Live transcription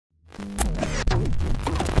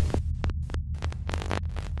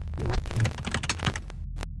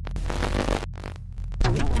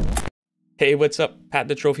Hey, what's up? Pat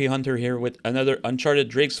the Trophy Hunter here with another Uncharted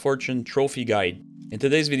Drake's Fortune trophy guide. In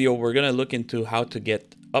today's video, we're gonna look into how to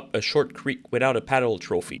get up a short creek without a paddle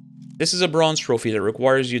trophy. This is a bronze trophy that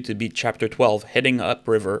requires you to beat Chapter 12 heading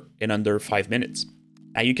upriver in under 5 minutes.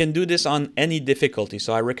 Now you can do this on any difficulty,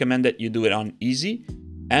 so I recommend that you do it on easy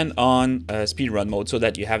and on speedrun mode so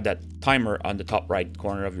that you have that timer on the top right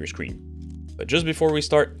corner of your screen. But just before we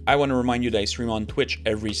start, I want to remind you that I stream on Twitch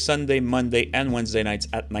every Sunday, Monday, and Wednesday nights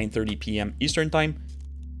at 9:30 p.m. Eastern Time.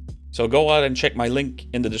 So go out and check my link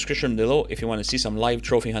in the description below if you want to see some live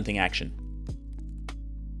trophy hunting action.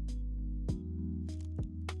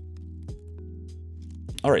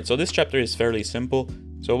 Alright, so this chapter is fairly simple.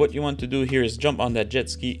 So what you want to do here is jump on that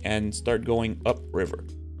jet ski and start going upriver.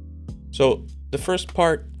 So the first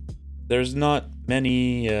part, there's not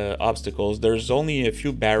many obstacles. There's only a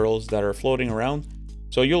few barrels that are floating around,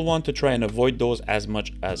 so you'll want to try and avoid those as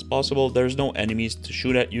much as possible. There's no enemies to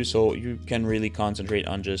shoot at you, so you can really concentrate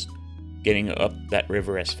on just getting up that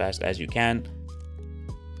river as fast as you can.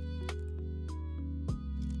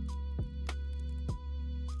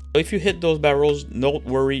 If you hit those barrels, don't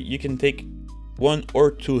worry, you can take 1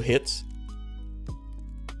 or 2 hits.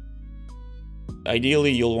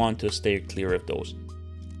 Ideally, you'll want to stay clear of those.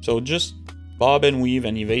 So just bob and weave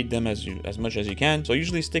and evade them as much as you can. So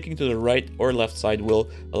usually sticking to the right or left side will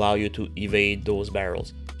allow you to evade those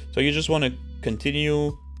barrels. So you just want to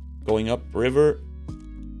continue going up river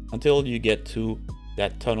until you get to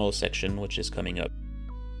that tunnel section which is coming up.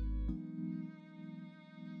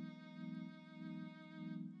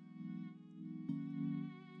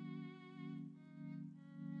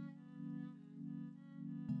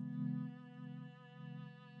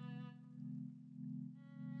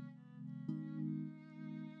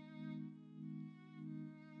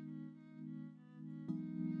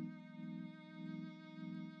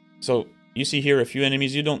 So you see here a few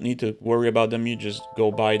enemies. You don't need to worry about them. You just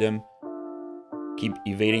go by them. Keep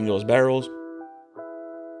evading those barrels.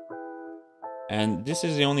 And this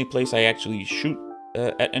is the only place I actually shoot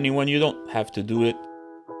at anyone. You don't have to do it.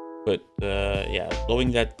 But yeah,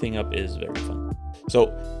 blowing that thing up is very fun.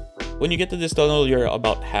 So when you get to this tunnel, you're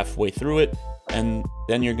about halfway through it. And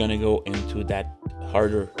then you're going to go into that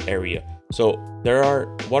harder area. So there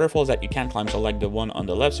are waterfalls that you can't climb, so like the one on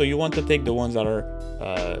the left. So you want to take the ones that are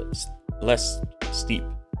less steep.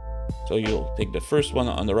 So you'll take the first one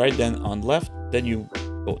on the right, then on left, then you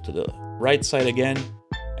go to the right side again,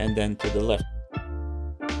 and then to the left.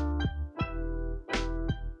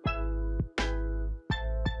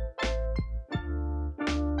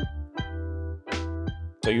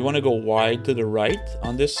 So you want to go wide to the right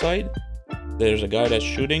on this side. There's a guy that's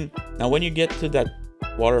shooting. Now when you get to that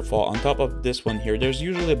waterfall on top of this one here, there's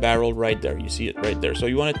usually a barrel right there. You see it right there. So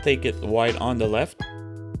you want to take it wide on the left,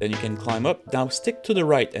 then you can climb up. Now stick to the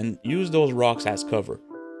right and use those rocks as cover.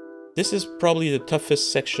 This is probably the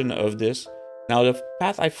toughest section of this. Now the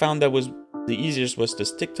path I found that was the easiest was to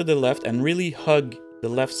stick to the left and really hug the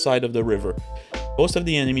left side of the river. Most of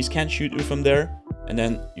the enemies can't shoot you from there, and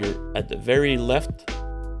then you're at the very left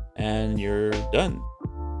and you're done.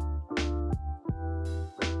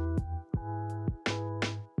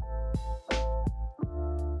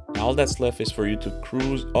 All that's left is for you to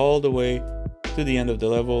cruise all the way to the end of the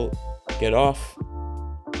level, get off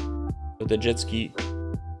with the jet ski,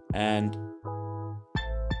 and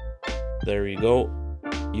there you go.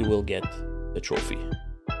 You will get the trophy.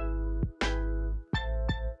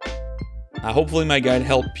 Now, hopefully my guide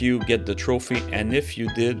helped you get the trophy, and if you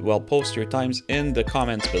did, well, post your times in the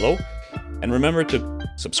comments below. And remember to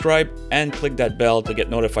subscribe and click that bell to get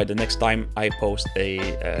notified the next time I post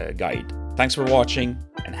a guide. Thanks for watching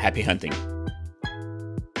and happy hunting.